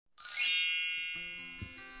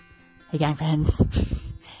Hey gang friends,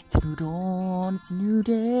 it's a new dawn, it's a new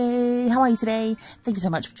day. How are you today? Thank you so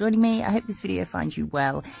much for joining me. I hope this video finds you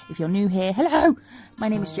well. If you're new here, hello! My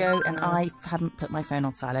name is Jo and I haven't put my phone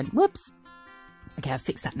on silent. Whoops! Okay, I've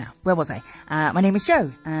fixed that now. Where was I? My name is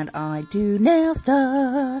Jo and I do nail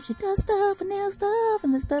stuff. She does stuff with nail stuff,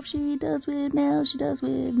 and the stuff she does with nails, she does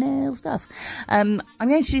with nail stuff. I'm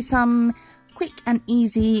going to do some quick and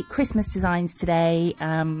easy Christmas designs today.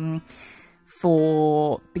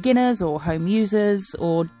 For beginners or home users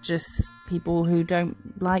or just people who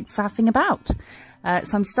don't like faffing about.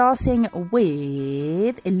 So I'm starting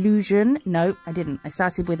with Illusion. No, I didn't. I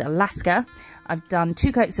started with Alaska. I've done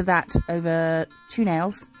 2 coats of that over 2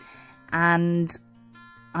 nails. And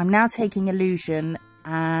I'm now taking Illusion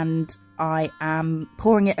and I am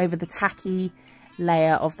pouring it over the tacky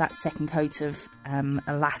layer of that second coat of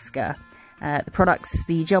Alaska. The products,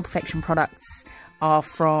 the Gel Perfection products, are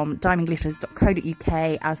from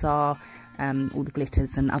diamondglitters.co.uk, as are all the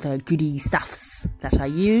glitters and other goodie stuffs that I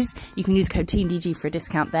use. You can use code TeamDG for a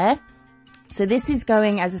discount there. So this is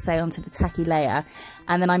going, as I say, onto the tacky layer,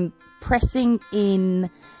 and then I'm pressing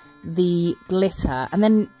in the glitter, and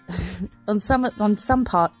then on some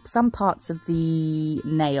parts of the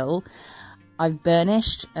nail I've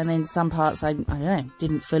burnished, and then some parts I don't know,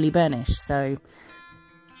 didn't fully burnish. So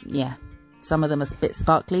yeah. Some of them are a bit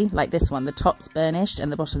sparkly, like this one. The top's burnished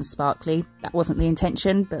and the bottom's sparkly. That wasn't the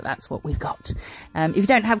intention, but that's what we've got. If you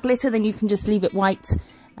don't have glitter, then you can just leave it white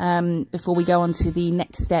before we go on to the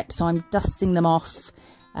next step. So I'm dusting them off,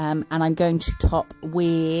 and I'm going to top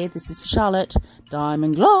with, this is for Charlotte,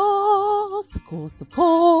 Diamond Gloss, of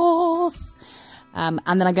course. And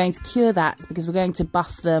then I'm going to cure that because we're going to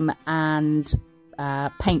buff them and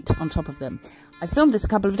paint on top of them. I filmed this a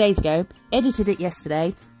couple of days ago, edited it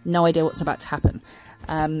yesterday. No idea what's about to happen.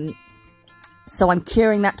 So I'm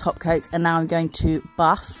curing that top coat and now I'm going to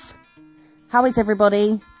buff. How is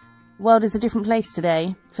everybody? The world is a different place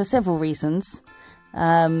today for several reasons.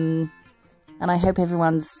 And I hope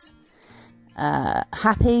everyone's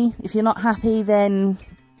happy. If you're not happy, then,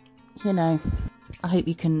 you know, I hope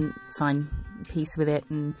you can find peace with it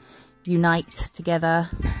and unite together.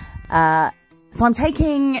 So I'm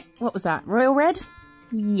taking, what was that? Royal Red?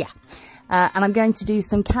 Yeah. And I'm going to do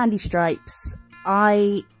some candy stripes.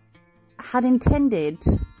 I had intended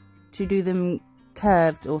to do them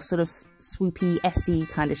curved or sort of swoopy, S-y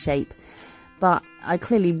kind of shape, but I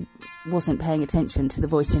clearly wasn't paying attention to the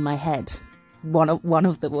voice in my head. One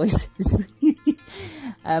of the voices.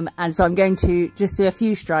 And so I'm going to just do a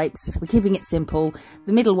few stripes. We're keeping it simple.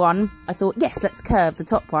 The middle one, I thought, yes, let's curve. The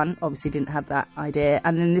top one, obviously didn't have that idea.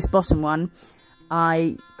 And then this bottom one,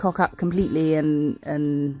 I cock up completely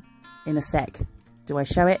and in a sec. Do I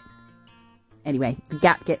show it? Anyway, the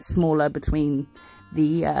gap gets smaller between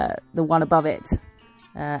the one above it,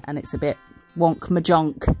 and it's a bit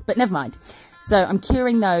wonk-majonk, but never mind. So I'm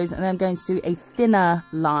curing those, and then I'm going to do a thinner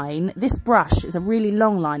line. This brush is a really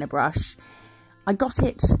long liner brush. I got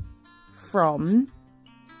it from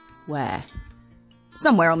where?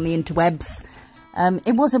 Somewhere on the interwebs.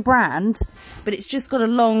 It was a brand, but it's just got a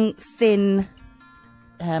long, thin,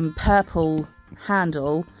 purple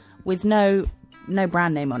handle with no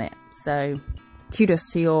brand name on it. So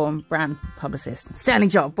kudos to your brand publicist. Sterling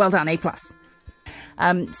job. Well done. A+.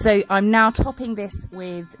 So I'm now topping this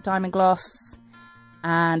with Diamond Gloss,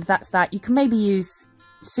 and that's that. You can maybe use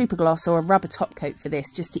super gloss or a rubber top coat for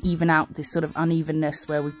this, just to even out this sort of unevenness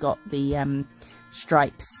where we've got the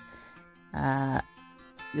stripes,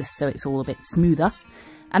 just so it's all a bit smoother.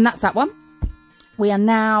 And that's that one. We are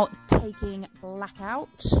now taking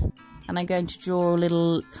Blackout, and I'm going to draw a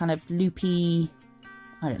little kind of loopy,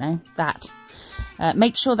 I don't know, that.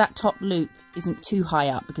 Make sure that top loop isn't too high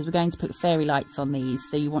up because we're going to put fairy lights on these,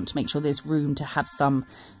 so you want to make sure there's room to have some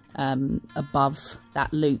above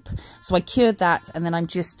that loop. So I cured that, and then I'm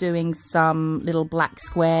just doing some little black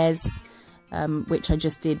squares, which I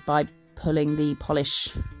just did by pulling the polish,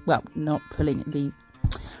 well, not pulling the,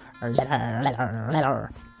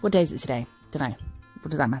 what day is it today? Don't know. What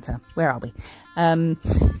does that matter? Where are we? I'm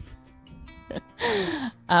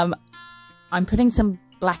putting some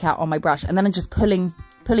Blackout on my brush, and then I'm just pulling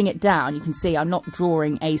it down. You can see I'm not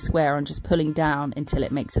drawing a square, I'm just pulling down until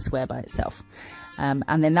it makes a square by itself.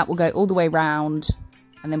 And then that will go all the way round,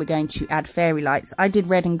 and then we're going to add fairy lights. I did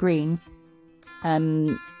red and green.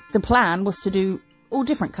 The plan was to do all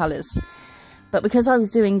different colours, but because I was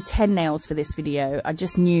doing 10 nails for this video, I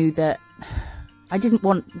just knew that I didn't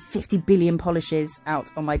want 50 billion polishes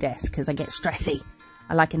out on my desk because I get stressy.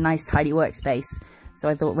 I like a nice tidy workspace. So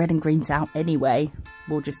I thought red and green's out anyway.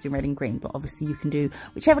 We'll just do red and green, but obviously you can do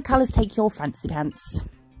whichever colours take your fancy pants.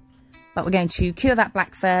 But we're going to cure that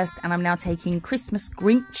black first, and I'm now taking Christmas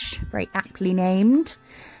Grinch, very aptly named.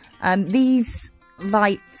 These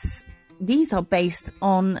lights, these are based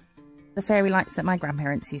on the fairy lights that my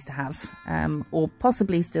grandparents used to have, or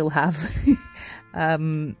possibly still have,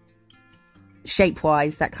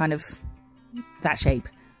 shape-wise, that shape,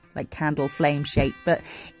 like candle flame shape. But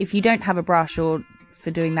if you don't have a brush or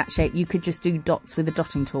for doing that shape, you could just do dots with a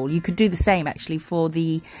dotting tool. You could do the same actually for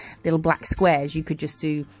the little black squares. You could just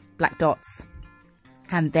do black dots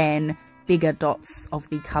and then bigger dots of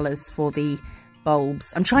the colours for the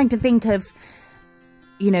bulbs. I'm trying to think of,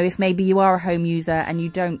 you know, if maybe you are a home user and you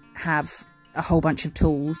don't have a whole bunch of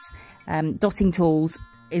tools. Dotting tools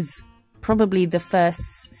is probably the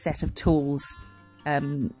first set of tools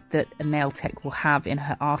that a nail tech will have in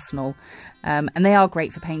her arsenal, and they are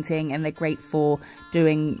great for painting, and they're great for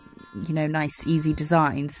doing, you know, nice easy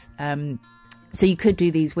designs. So you could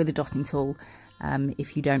do these with a dotting tool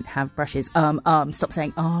if you don't have brushes. Stop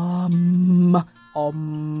saying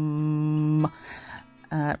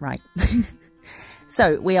right.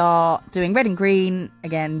 So we are doing red and green.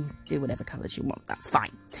 Again, do whatever colours you want, that's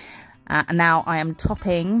fine. And now I am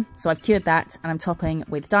topping, so I've cured that, and I'm topping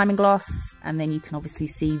with diamond gloss, and then you can obviously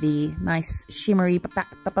see the nice shimmery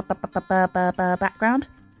background.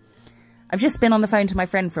 I've just been on the phone to my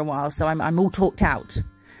friend for a while, so I'm all talked out.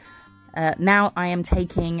 Now I am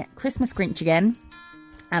taking Christmas Grinch again,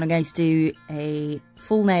 and I'm going to do a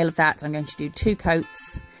full nail of that. I'm going to do 2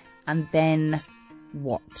 coats, and then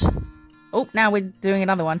what? Oh, now we're doing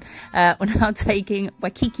another one. We're now taking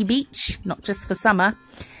Waikiki Beach, not just for summer,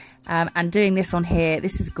 and doing this on here.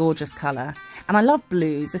 This is a gorgeous colour, and I love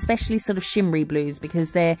blues, especially sort of shimmery blues,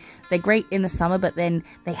 because they're great in the summer, but then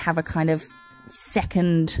they have a kind of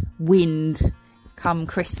second wind come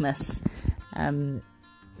Christmas,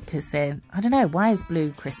 because they're, I don't know, why is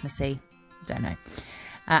blue Christmassy? Don't know.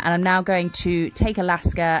 And I'm now going to take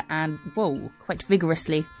Alaska and, whoa, quite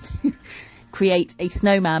vigorously create a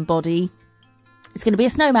snowman body. It's going to be a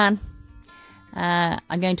snowman.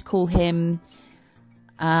 I'm going to call him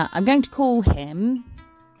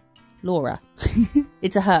Laura.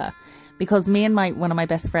 It's a her, because me and one of my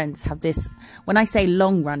best friends have this, when I say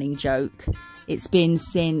long running joke, it's been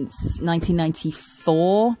since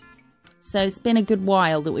 1994. So it's been a good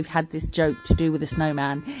while that we've had this joke to do with a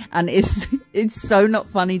snowman, and it's so not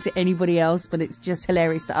funny to anybody else, but it's just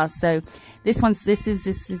hilarious to us. So this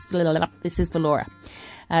is for Laura.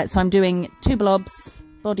 So I'm doing 2 blobs,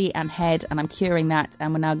 body and head, and I'm curing that,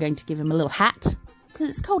 and we're now going to give him a little hat because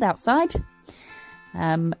it's cold outside.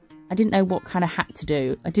 I didn't know what kind of hat to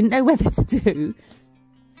do. I didn't know whether to do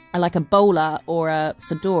like a bowler or a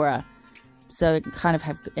fedora, so it kind of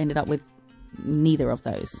have ended up with neither of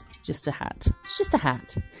those. Just a hat. It's just a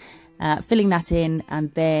hat. Filling that in,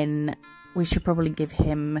 and then we should probably give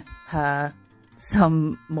her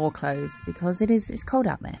some more clothes, because it's cold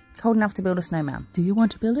out there. Cold enough to build a snowman. Do you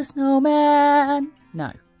want to build a snowman?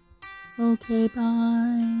 No. Okay, bye.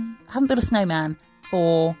 I haven't built a snowman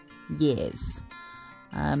for years.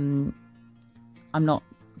 I'm not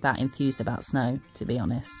that enthused about snow, to be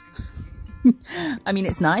honest. I mean,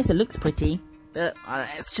 it's nice, it looks pretty, but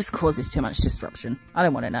it just causes too much disruption. I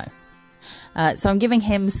don't want to know. So I'm giving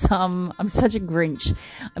him some, I'm such a Grinch,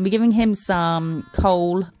 I'm giving him some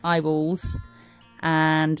coal eyeballs,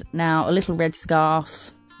 and now a little red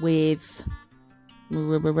scarf with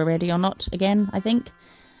Reddy or not again, I think.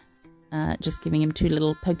 Just giving him 2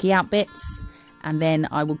 little pokey out bits, and then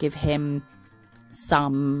I will give him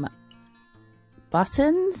some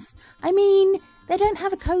buttons. I mean, they don't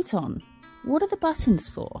have a coat on. What are the buttons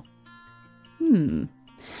for? They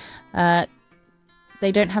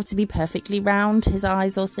don't have to be perfectly round, his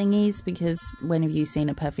eyes or thingies, because when have you seen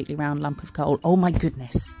a perfectly round lump of coal? Oh my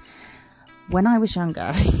goodness. When I was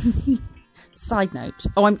younger, side note,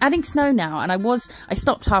 I'm adding snow now, and I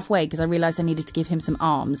stopped halfway because I realised I needed to give him some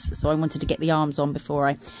arms, so I wanted to get the arms on before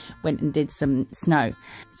I went and did some snow.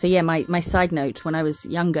 So yeah, my side note, when I was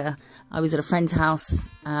younger, I was at a friend's house,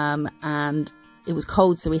 and it was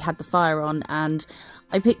cold, so we had the fire on, and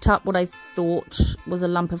I picked up what I thought was a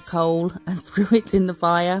lump of coal and threw it in the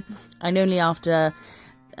fire. And only after,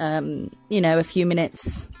 you know, a few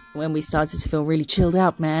minutes, when we started to feel really chilled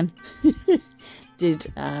out, man,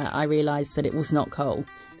 did I realise that it was not coal.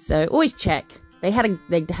 So always check. They had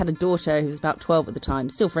a daughter who was about 12 at the time,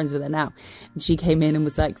 still friends with her now, and she came in and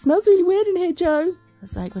was like, "Smells really weird in here, Joe." I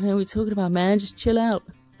was like, "What are we talking about, man? Just chill out."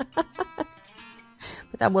 But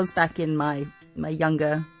that was back in my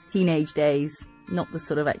younger teenage days, not the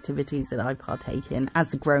sort of activities that I partake in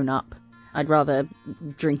as a grown-up. I'd rather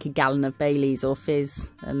drink a gallon of Baileys or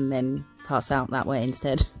fizz and then pass out that way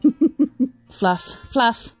instead.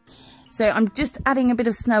 Fluff. So I'm just adding a bit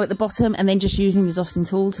of snow at the bottom and then just using the dusting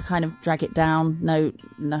tool to kind of drag it down.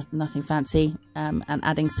 Nothing fancy. And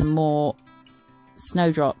adding some more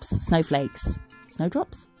snowflakes.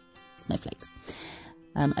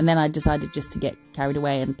 And then I decided just to get carried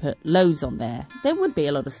away and put loads on there. There would be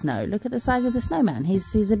a lot of snow. Look at the size of the snowman.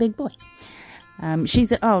 He's a big boy.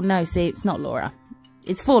 Oh no, see, it's not Laura.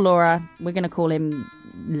 It's for Laura. We're going to call him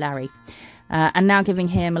Larry. And now giving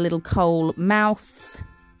him a little coal mouth.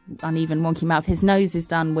 Uneven, wonky mouth. His nose is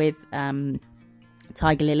done with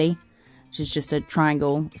Tigerlily, which is just a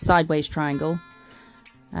triangle, sideways triangle.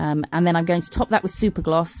 And then I'm going to top that with super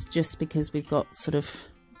gloss, just because we've got sort of,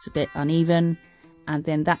 it's a bit uneven. And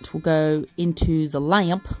then that will go into the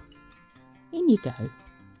lamp. In you go.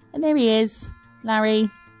 And there he is, Larry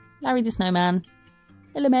the snowman.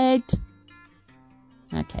 Hello, mate.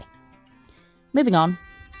 Okay, moving on.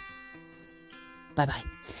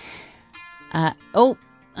 Bye-bye. Oh,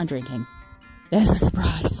 I'm drinking. There's a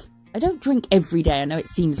surprise. I don't drink every day. I know it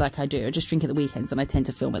seems like I do. I just drink at the weekends, and I tend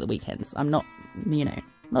to film at the weekends. I'm not, you know,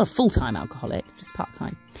 not a full-time alcoholic, just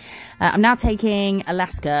part-time. I'm now taking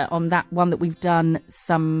Alaska on that one that we've done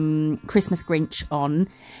some Christmas Grinch on,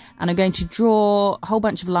 and I'm going to draw a whole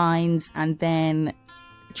bunch of lines and then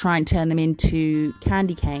try and turn them into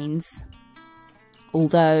candy canes,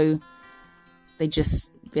 although they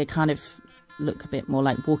kind of look a bit more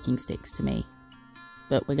like walking sticks to me.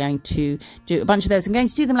 But we're going to do a bunch of those. I'm going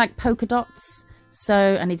to do them like polka dots.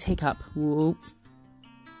 So I need to hiccup. Whoop.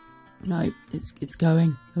 No, it's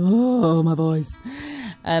going. Oh, my voice.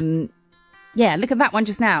 Yeah, look at that one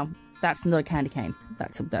just now. That's not a candy cane.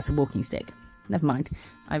 That's a walking stick. Never mind.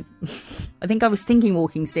 I think I was thinking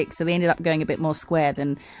walking stick, so they ended up going a bit more square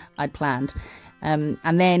than I'd planned. And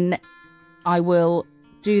then I will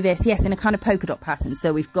do this, yes, in a kind of polka dot pattern.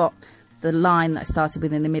 So we've got the line that I started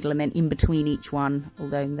with in the middle and then in between each one,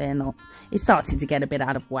 although they're not, it's starting to get a bit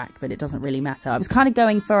out of whack, but it doesn't really matter. I was kind of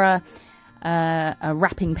going for a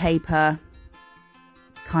wrapping paper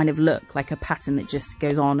kind of look, like a pattern that just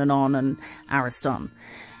goes on and Ariston.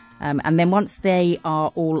 And then once they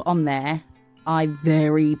are all on there, I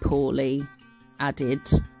very poorly added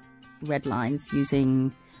red lines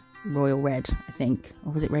using Royal Red, I think.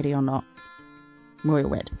 Or was it Reddy or not? Royal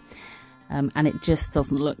Red. And it just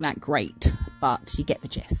doesn't look that great, but you get the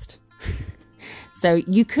gist. So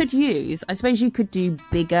you could use, I suppose you could do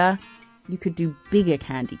bigger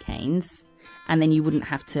candy canes, and then you wouldn't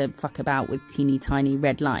have to fuck about with teeny tiny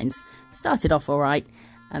red lines. Started off all right,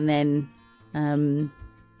 and then, I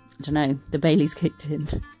don't know, the Baileys kicked in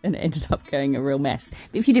and it ended up going a real mess.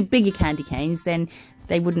 But if you did bigger candy canes, then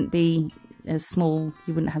they wouldn't be as small,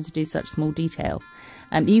 you wouldn't have to do such small detail.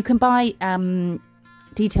 You can buy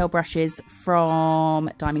detail brushes from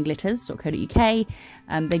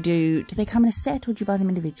diamondglitters.co.uk. Do they come in a set, or do you buy them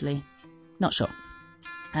individually? Not sure.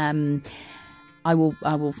 I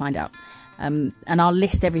will find out. And I'll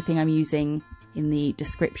list everything I'm using in the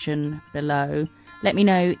description below. Let me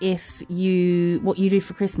know what you do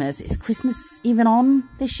for Christmas. Is Christmas even on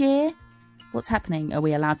this year? What's happening? Are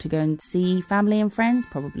we allowed to go and see family and friends?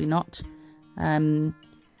 Probably not. I've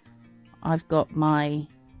got my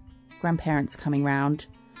grandparents coming round.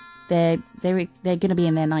 They're going to be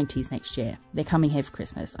in their 90s next year. They're coming here for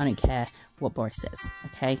Christmas. I don't care what Boris says.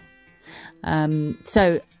 Okay.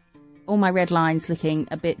 So all my red lines looking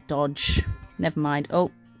a bit dodge. Never mind. Oh,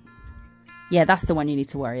 yeah, that's the one you need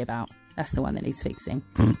to worry about. That's the one that needs fixing.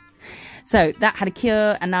 So that had a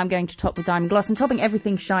cure, and now I'm going to top with diamond gloss. I'm topping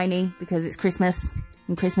everything shiny because it's Christmas,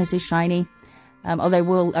 and Christmas is shiny.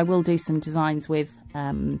 Although I will do some designs with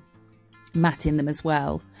matte in them as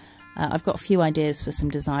well. I've got a few ideas for some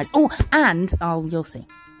designs. You'll see.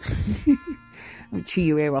 I'll chew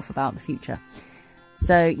your ear off about the future.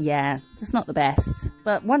 So yeah, it's not the best,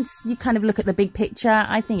 but once you kind of look at the big picture,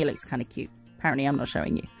 I think it looks kind of cute. Apparently I'm not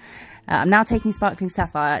showing you. I'm now taking Sparkling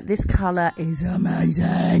Sapphire. This colour is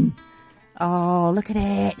amazing. Oh, look at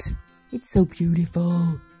it. It's so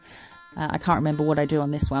beautiful. I can't remember what I do on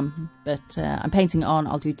this one, but I'm painting it on.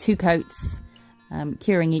 I'll do 2 coats,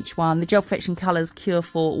 curing each one. The gel perfection colours cure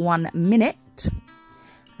for 1 minute.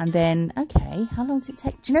 And then, okay, how long does it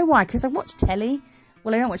take? Do you know why? Because I watch telly.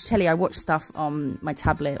 Well, I don't watch telly. I watch stuff on my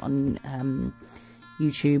tablet on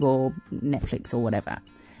YouTube or Netflix or whatever.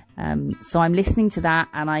 So I'm listening to that,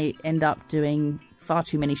 and I end up doing far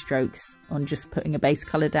too many strokes on just putting a base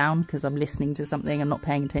colour down because I'm listening to something and not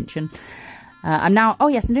paying attention. I'm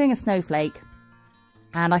doing a snowflake,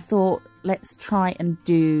 and I thought, let's try and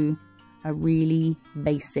do a really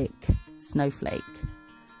basic snowflake,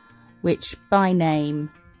 which by name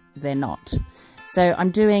they're not. So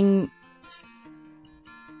I'm doing,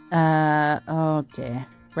 oh dear,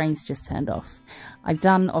 Rain's just turned off. I've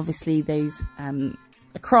done obviously those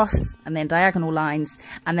across and then diagonal lines,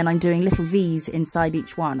 and then I'm doing little V's inside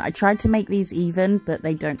each one. I tried to make these even, but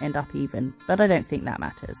they don't end up even, but I don't think that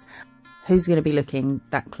matters. Who's going to be looking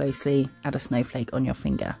that closely at a snowflake on your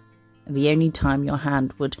finger? The only time your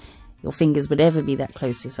fingers would ever be that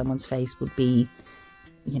close to someone's face would be,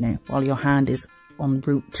 you know, while your hand is en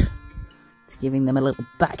route to giving them a little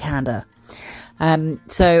backhander.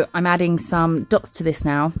 So I'm adding some dots to this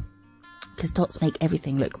now, because dots make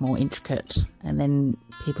everything look more intricate, and then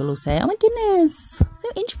people will say, oh my goodness, so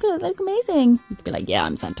intricate, they look amazing. You could be like, yeah,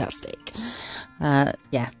 I'm fantastic.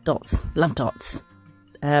 Yeah, dots, love dots.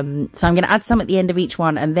 So I'm going to add some at the end of each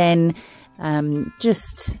one, and then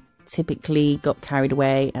just typically got carried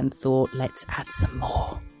away and thought, let's add some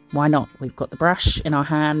more. Why not? We've got the brush in our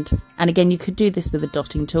hand, and again, you could do this with a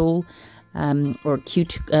dotting tool, or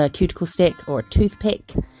a cuticle stick, or a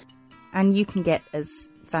toothpick, and you can get as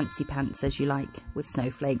fancy pants as you like with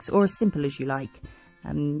snowflakes, or as simple as you like.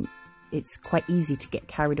 It's quite easy to get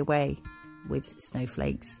carried away with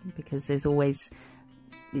snowflakes because there's always,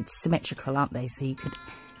 it's symmetrical, aren't they? So you could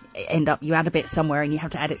end up, you add a bit somewhere and you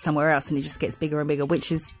have to add it somewhere else, and it just gets bigger and bigger,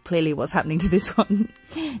 which is clearly what's happening to this one.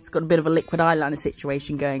 It's got a bit of a liquid eyeliner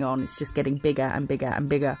situation going on. It's just getting bigger and bigger and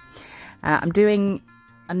bigger. I'm doing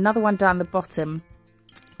another one down the bottom.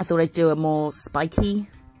 I thought I'd do a more spiky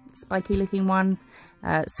looking one.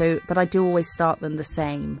 But I do always start them the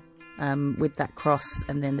same, with that cross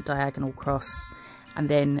and then the diagonal cross and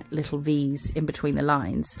then little V's in between the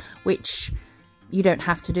lines, which you don't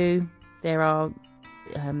have to do. There are,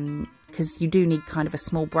 because you do need kind of a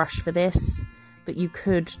small brush for this, but you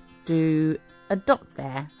could do a dot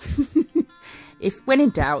there. If when in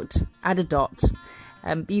doubt, add a dot.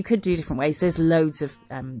 But you could do different ways. There's loads of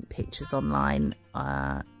pictures online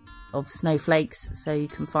of snowflakes, so you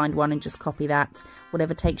can find one and just copy that,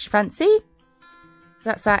 whatever takes your fancy. So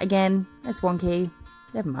that's that again. That's wonky.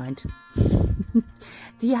 Never mind.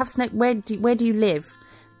 Do you have snow? Where do you live?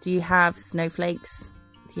 Do you have snowflakes?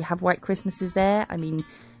 Do you have white Christmases there? I mean,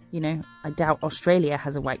 you know, I doubt Australia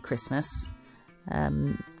has a white Christmas,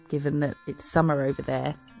 given that it's summer over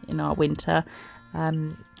there in our winter.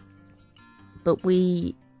 But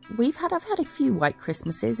I've had a few white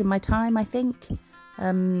Christmases in my time, I think.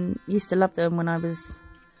 Used to love them when I was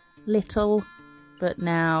little, but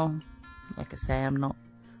now, like I say, I'm not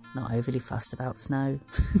overly fussed about snow.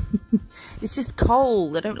 It's just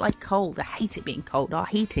cold. I don't like cold. I hate it being cold.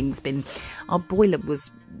 Our boiler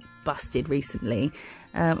was busted recently,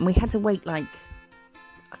 and we had to wait like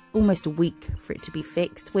almost a week for it to be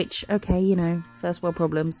fixed, which, okay, you know, first world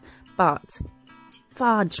problems, but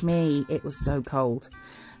fudge me, it was so cold.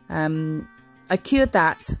 I cured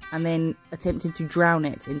that and then attempted to drown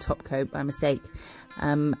it in top coat by mistake.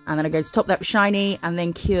 And then I go to top that with shiny and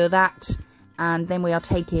then cure that. And then we are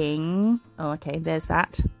taking, oh, okay, there's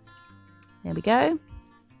that. There we go.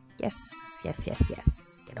 Yes, yes, yes,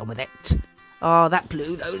 yes. Get on with it. Oh, that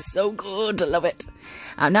blue, that was so good. I love it.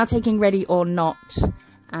 I'm now taking Ready or Not.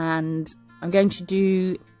 And I'm going to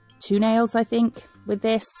do 2 nails, I think, with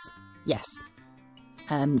this. Yes.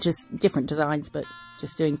 Just different designs, but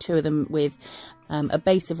just doing 2 of them with a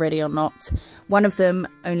base of Ready or Not. One of them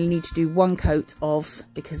only need to do 1 coat of,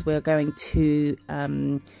 because we're going to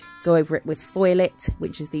go over it with Foil It,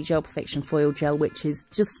 which is the Gel Perfection Foil Gel, which is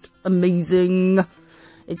just amazing.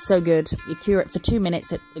 It's so good. You cure it for 2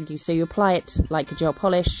 minutes. So you apply it like a gel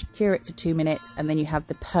polish, cure it for 2 minutes, and then you have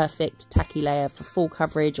the perfect tacky layer for full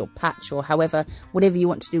coverage or patch or however, whatever you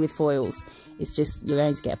want to do with foils. It's just, you're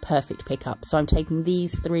going to get a perfect pickup. So I'm taking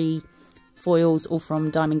these 3 foils, all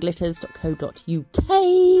from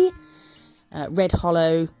diamondglitters.co.uk. Red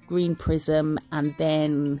Holo, Green Prism, and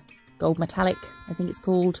then Gold Metallic, I think it's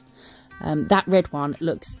called. That red one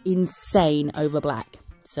looks insane over black.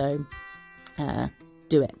 So,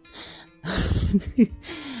 do it.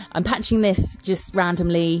 I'm patching this just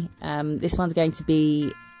randomly. This one's going to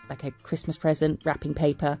be like a Christmas present wrapping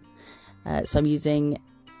paper. So I'm using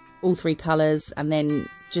all 3 colours, and then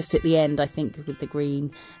just at the end, I think with the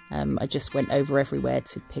green, I just went over everywhere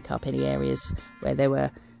to pick up any areas where there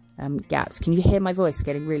were gaps. Can you hear my voice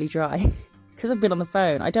getting really dry? Because I've been on the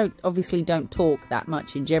phone. I obviously don't talk that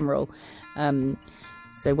much in general.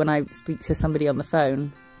 So when I speak to somebody on the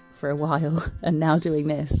phone for a while, and now doing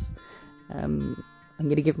this, I'm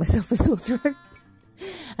going to give myself a sore throat.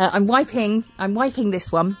 I'm wiping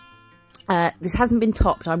this one. This hasn't been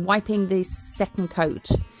topped. I'm wiping this 2nd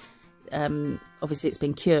coat. Obviously it's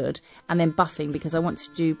been cured, and then buffing because I want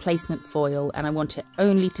to do placement foil, and I want it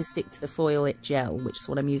only to stick to the Foil It gel, which is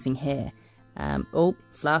what I'm using here. Oh,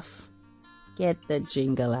 fluff. Get the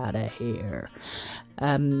jingle out of here.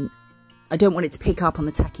 I don't want it to pick up on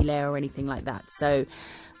the tacky layer or anything like that. So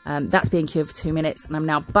that's being cured for 2 minutes, and I'm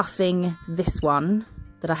now buffing this one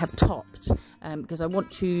that I have topped because I'm going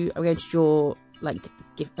to draw like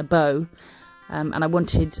a bow, and I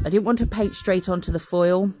didn't want to paint straight onto the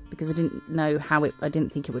foil because I didn't know I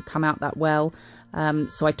didn't think it would come out that well.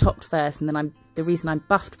 So I topped first, and then the reason I'm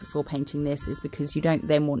buffed before painting this is because you don't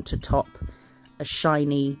then want to top a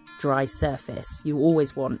shiny dry surface. You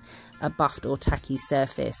always want a buffed or tacky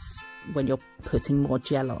surface when you're putting more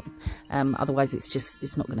gel on. Otherwise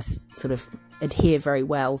it's not going to sort of adhere very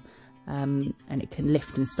well, and it can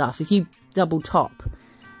lift and stuff. If you double top,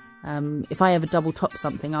 if I ever double top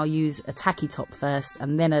something, I'll use a tacky top first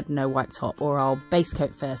and then a no wipe top, or I'll base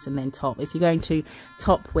coat first and then top. If you're going to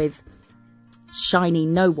top with shiny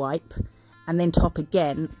no wipe and then top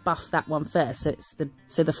again, buff that one first,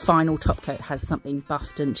 so the final top coat has something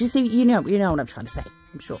buffed. And do you see, you know what I'm trying to say,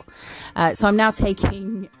 I'm sure. So I'm now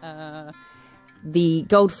taking the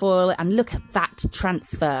gold foil, and look at that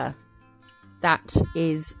transfer. That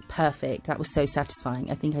is perfect. That was so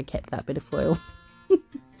satisfying. I think I kept that bit of foil.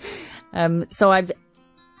 So I've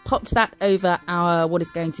popped that over our what is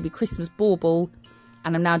going to be Christmas bauble,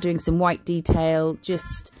 and I'm now doing some white detail,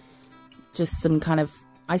 just some kind of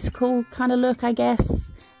icicle kind of look, I guess,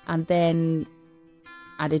 and then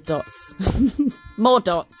added dots. More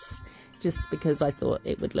dots, just because I thought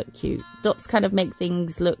it would look cute. Dots kind of make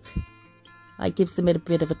things look like, gives them a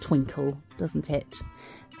bit of a twinkle, doesn't it?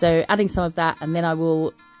 So adding some of that, and then I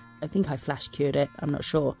think I flash cured it, I'm not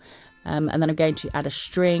sure. And then I'm going to add a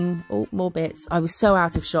string. Oh, more bits. I was so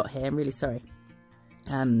out of shot here, I'm really sorry.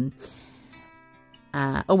 Oh,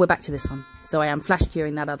 we're back to this one. So I am flash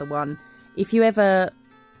curing that other one.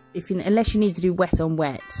 Unless you need to do wet on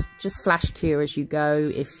wet, just flash cure as you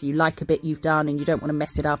go. If you like a bit you've done and you don't want to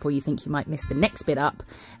mess it up, or you think you might mess the next bit up,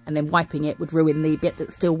 and then wiping it would ruin the bit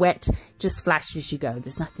that's still wet, just flash as you go.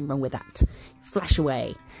 There's nothing wrong with that. Flash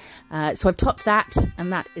away. So I've topped that,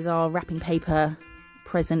 and that is our wrapping paper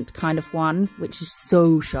present kind of one, which is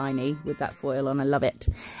so shiny with that foil on. I love it.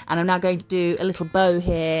 And I'm now going to do a little bow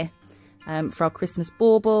here for our Christmas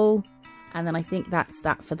bauble. And then I think that's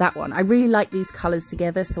that for that one. I really like these colours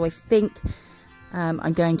together, so I think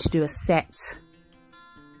I'm going to do a set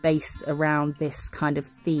based around this kind of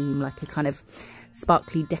theme, like a kind of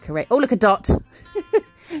sparkly oh, look, a dot.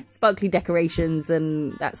 Sparkly decorations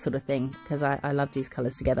and that sort of thing, because I love these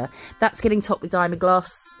colours together. That's getting topped with diamond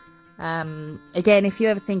gloss. Again, if you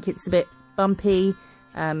ever think it's a bit bumpy,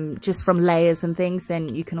 just from layers and things,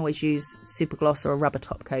 then you can always use super gloss or a rubber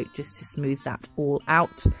top coat just to smooth that all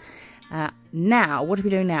out. Now, what are we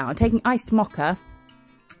doing now? I'm taking iced mocha.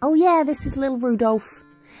 Oh yeah, this is little Rudolph.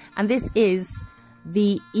 And this is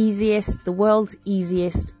the world's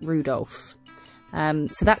easiest Rudolph.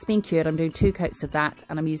 So that's being cured. I'm doing 2 coats of that,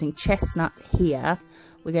 and I'm using chestnut here.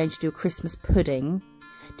 We're going to do a Christmas pudding.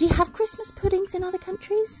 Do you have Christmas puddings in other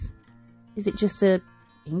countries? Is it just a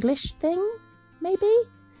English thing, maybe?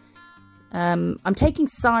 I'm taking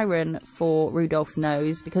Siren for Rudolph's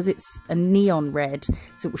nose because it's a neon red,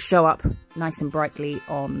 so it will show up nice and brightly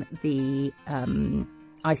on the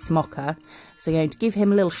iced mocha. So I'm going to give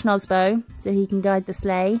him a little schnozbo so he can guide the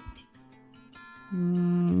sleigh.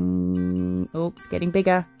 Oh, it's getting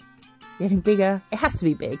bigger. It's getting bigger. It has to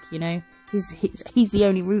be big, you know. He's the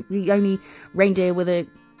only reindeer with a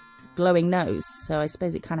glowing nose, so I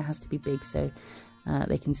suppose it kind of has to be big so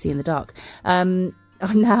they can see in the dark.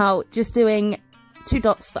 I'm now just doing 2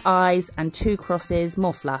 dots for eyes and 2 crosses,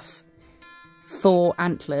 more fluff, 4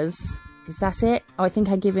 antlers. Is that it? Oh, I think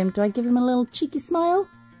do I give him a little cheeky smile?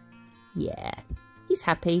 Yeah, he's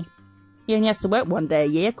happy. He only has to work 1 day a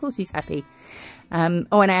year, of course he's happy.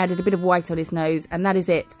 Oh, and I added a bit of white on his nose, and that is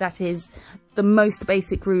it. That is the most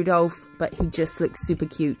basic Rudolph, but he just looks super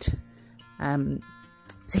cute. So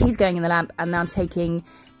he's going in the lamp, and now I'm taking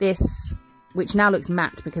this, which now looks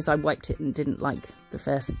matte because I wiped it and didn't like the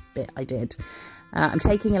first bit I did. I'm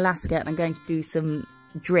taking Alaska, and I'm going to do some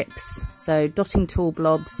drips. So dotting tool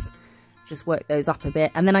blobs, just work those up a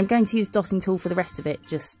bit. And then I'm going to use dotting tool for the rest of it,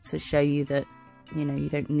 just to show you that, you know, you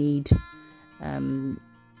don't need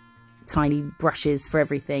tiny brushes for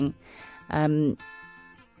everything.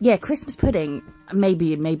 Yeah, Christmas pudding,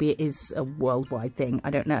 maybe it is a worldwide thing,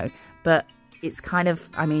 I don't know. But it's kind of,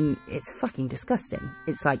 I mean, it's fucking disgusting.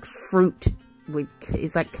 It's like fruit,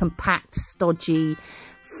 it's like compact, stodgy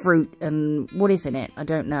fruit, and what is in it? I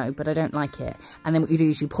don't know, but I don't like it. And then what you do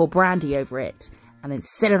is you pour brandy over it, and then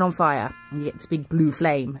set it on fire, and you get this big blue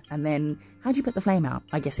flame. And then, how do you put the flame out?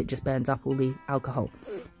 I guess it just burns up all the alcohol.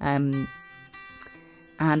 And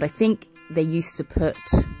I think they used to put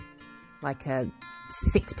like a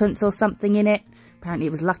sixpence or something in it. Apparently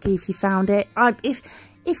it was lucky if you found it.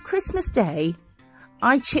 If Christmas Day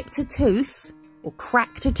I chipped a tooth or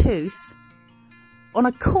cracked a tooth on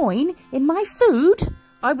a coin in my food,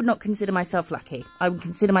 I would not consider myself lucky. I would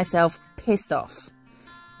consider myself pissed off.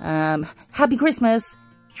 Happy Christmas,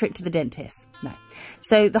 trip to the dentist. No.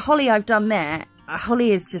 So the holly I've done there,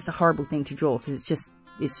 holly is just a horrible thing to draw because it's just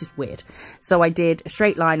weird. So I did a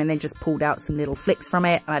straight line and then just pulled out some little flicks from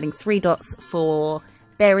it. I'm adding 3 dots for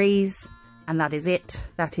berries, and that is it.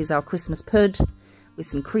 That is our Christmas pud with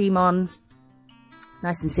some cream on.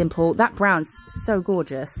 Nice and simple. That brown's so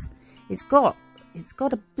gorgeous. It's got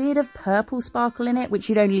a bit of purple sparkle in it, which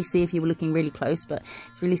you'd only see if you were looking really close, but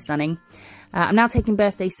it's really stunning. I'm now taking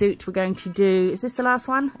birthday suit. We're going to do, is this the last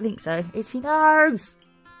one? I think so. Itchy nose.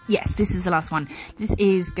 Yes, this is the last one. This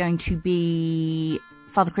is going to be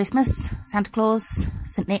Father Christmas, Santa Claus,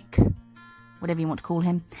 St. Nick, whatever you want to call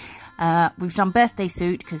him. We've done birthday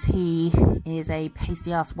suit because he is a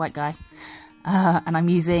pasty ass white guy. And I'm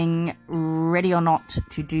using Ready or Not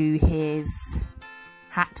to do his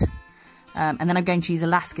hat. And then I'm going to use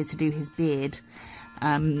Alaska to do his beard.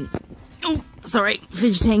 Oh, sorry,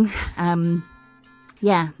 fidgeting.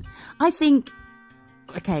 Yeah, I think,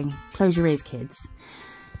 okay, close your ears, kids.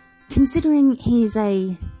 Considering he's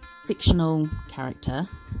a fictional character,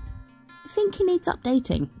 I think he needs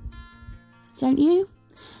updating. Don't you?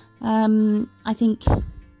 I think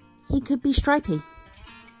he could be stripy.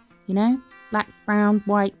 You know? Black, brown,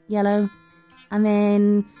 white, yellow. And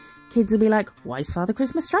then kids will be like, why is Father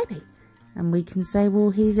Christmas stripy? And we can say, well,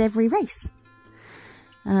 he's every race.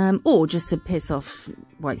 Or just to piss off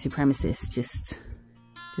white supremacists, just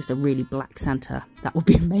a really black Santa. That would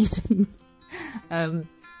be amazing.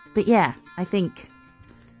 But yeah, I think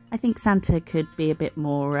Santa could be a bit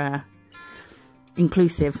more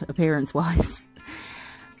inclusive appearance-wise.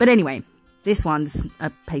 But anyway, this one's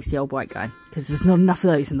a pasty old white guy because there's not enough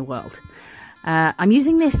of those in the world. I'm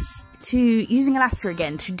using Alaska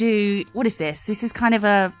again to do, what is this? This is kind of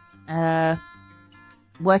a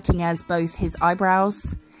working as both his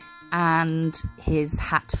eyebrows and his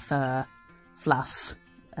hat fur fluff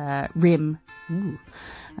rim. Ooh,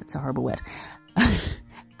 that's a horrible word.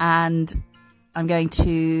 And I'm going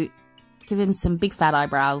to give him some big fat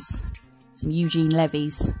eyebrows, some Eugene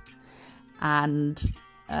Levy's, and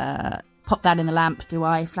pop that in the lamp. Do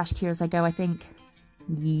I flash cure as I go, I think?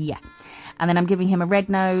 Yeah. And then I'm giving him a red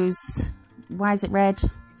nose. Why is it red?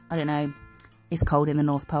 I don't know. It's cold in the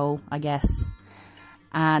North Pole, I guess.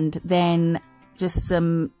 And then just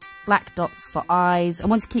some black dots for eyes. I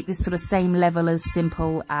want to keep this sort of same level as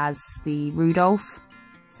simple as the Rudolph.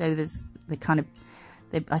 So there's the kind of,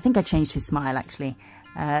 I think I changed his smile actually.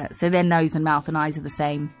 So their nose and mouth and eyes are the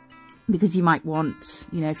same. Because you might want,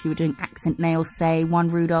 you know, if you were doing accent nails, say one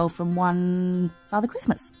Rudolph and one Father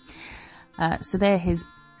Christmas. So they're his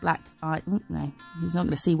black eye. Oh, no, he's not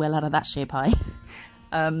going to see well out of that shape eye.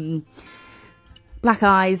 Black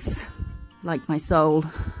eyes, like my soul.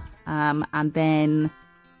 And then,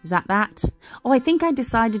 is that? Oh, I think I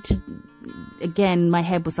decided to, again, my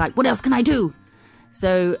head was like, what else can I do?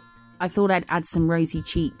 So I thought I'd add some rosy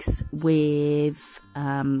cheeks with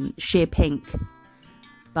sheer pink.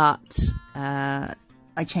 But I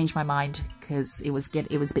changed my mind because it was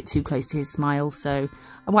a bit too close to his smile. So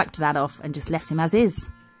I wiped that off and just left him as is.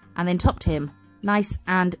 And then topped him. Nice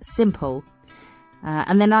and simple.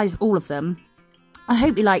 And then that is all of them. I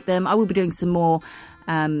hope you like them. I will be doing some more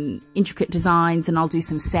intricate designs, and I'll do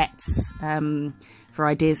some sets for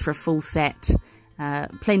ideas for a full set.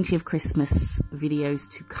 Plenty of Christmas videos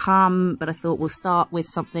to come, but I thought we'll start with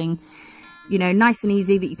something, you know, nice and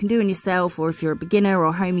easy that you can do in yourself, or if you're a beginner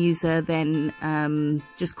or home user, then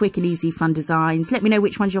just quick and easy fun designs. Let me know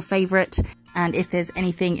which one's your favourite, and if there's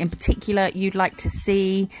anything in particular you'd like to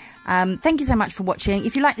see. Thank you so much for watching.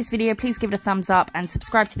 If you like this video, please give it a thumbs up and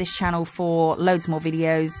subscribe to this channel for loads more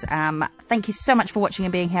videos. Thank you so much for watching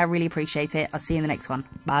and being here. I really appreciate it. I'll see you in the next one.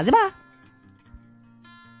 Bye bye.